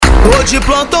Tô de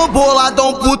plantão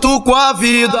boladão puto com a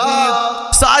vida.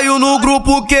 Saio no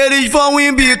grupo que eles vão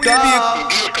embicar.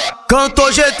 Cantou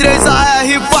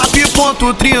G3AR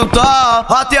FAP.30.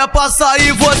 Até pra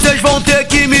sair vocês vão ter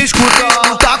que me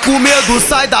escutar. Tá com medo,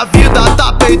 sai da vida.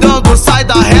 Tá peidando, sai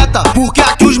da reta. Porque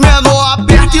aqui os menor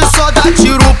aperta e só dá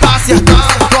tiro pra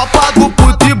acertar. Tropa do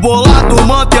puto e bolado,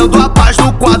 mantendo a paz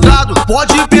no quadrado.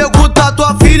 Pode perguntar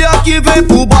tua filha que vem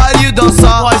pro baile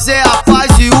dançar. Nós é a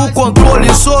paz e o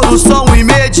controle, solução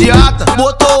imediata.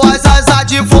 Botou as asas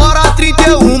de fora,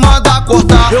 31 manda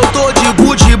cortar. Eu tô de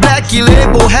good, black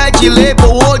label, red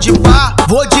label ou de pá.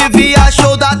 Vou de via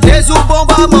show da 13, o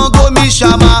bomba mandou me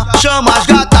chamar. Chama as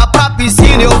gata pra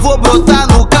piscina, eu vou brotar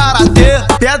no karatê.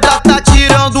 Pedra tá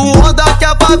tirando onda que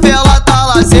a favela tá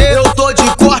lazer. Eu tô de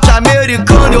corte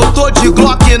americano, eu tô de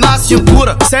Glock na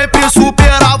cintura. Sempre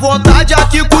super à vontade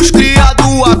aqui com os cria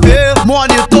do AP.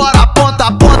 Monitora ponta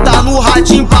a ponta no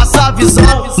radinho, passa a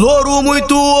visão. Louro,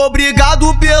 muito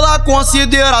obrigado pela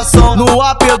consideração. No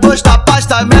AP2 da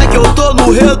pasta Mac, eu tô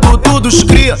no reduto dos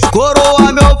cria.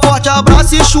 Coroa, meu forte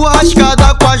abraço e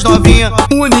churrascada com as novinhas.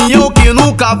 União que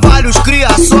nunca vale, os cria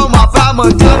soma pra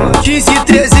manter. 15,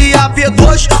 13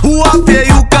 AP2, o AP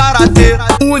e o karatê.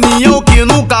 União que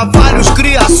nunca vale, os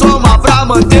cria soma pra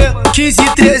manter. 15,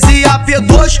 13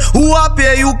 AP2, o AP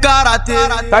e o karatê.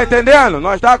 Tá entendendo?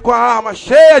 Nós tá com a arma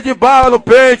cheia de bala no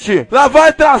pente. Lá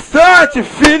vai traçante,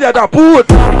 filha da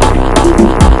puta.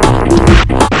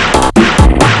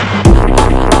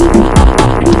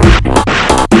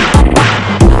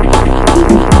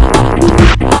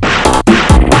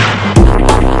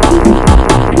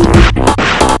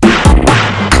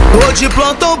 Tô de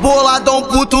plantão boladão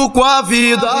puto com a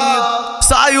vida.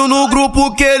 Saio no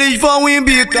grupo que eles vão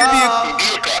embicar.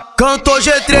 Cantou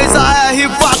G3AR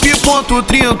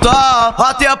FAP.30.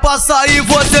 Até pra sair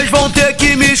vocês vão ter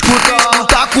que me escutar.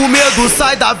 Tá com medo,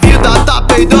 sai da vida. Tá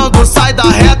peidando, sai da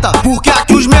reta. Porque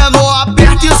aqui os menor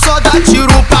aperta e só dá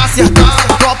tiro pra acertar.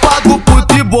 Tropa do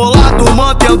puto e bolado,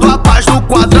 mantendo a paz no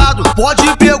quadrado.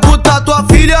 Pode perguntar tua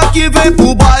filha que vem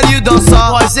pro baile dançar.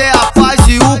 Nós é a paz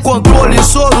e o controle,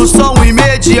 solução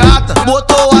imediata.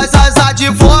 Botou as asas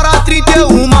de fora,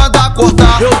 31 manda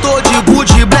cortar. Eu tô de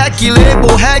good, black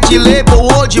label, red label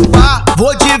ou de pá.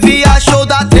 Vou de via show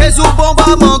da 13, o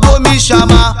bomba mandou me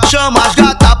chamar. Chama as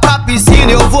gata pra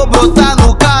piscina, eu vou brotar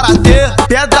no karatê.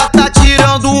 Pedra tá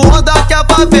tirando onda que a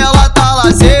favela tá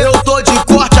lazer. Eu tô de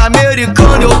corte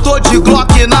americano, eu tô de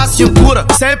Glock na cintura.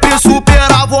 Sempre super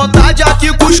à vontade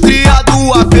aqui com os cria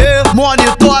do AP.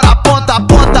 Monitora ponta a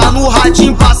ponta no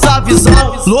radinho, passa a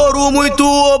visão. Louro, muito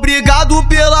obrigado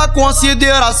pela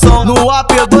consideração. No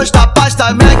AP2 da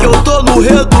pasta Mac, eu tô no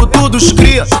reduto dos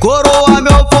cria. Coroa,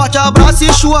 meu forte abraço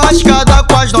e churrascada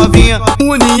com as novinhas.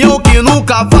 União que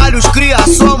nunca vale, os cria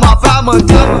soma pra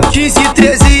manter. 15,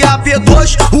 13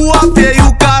 AP2, o AP e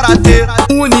o karatê.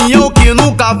 União que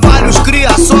nunca vale, os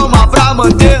cria soma pra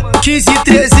manter. 15,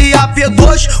 13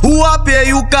 AP2, o AP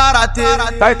e o karatê.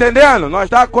 Tá entendendo? Nós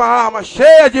tá com a arma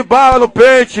cheia de bala no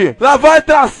pente. Lá vai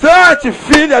traçante,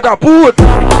 filha da puta.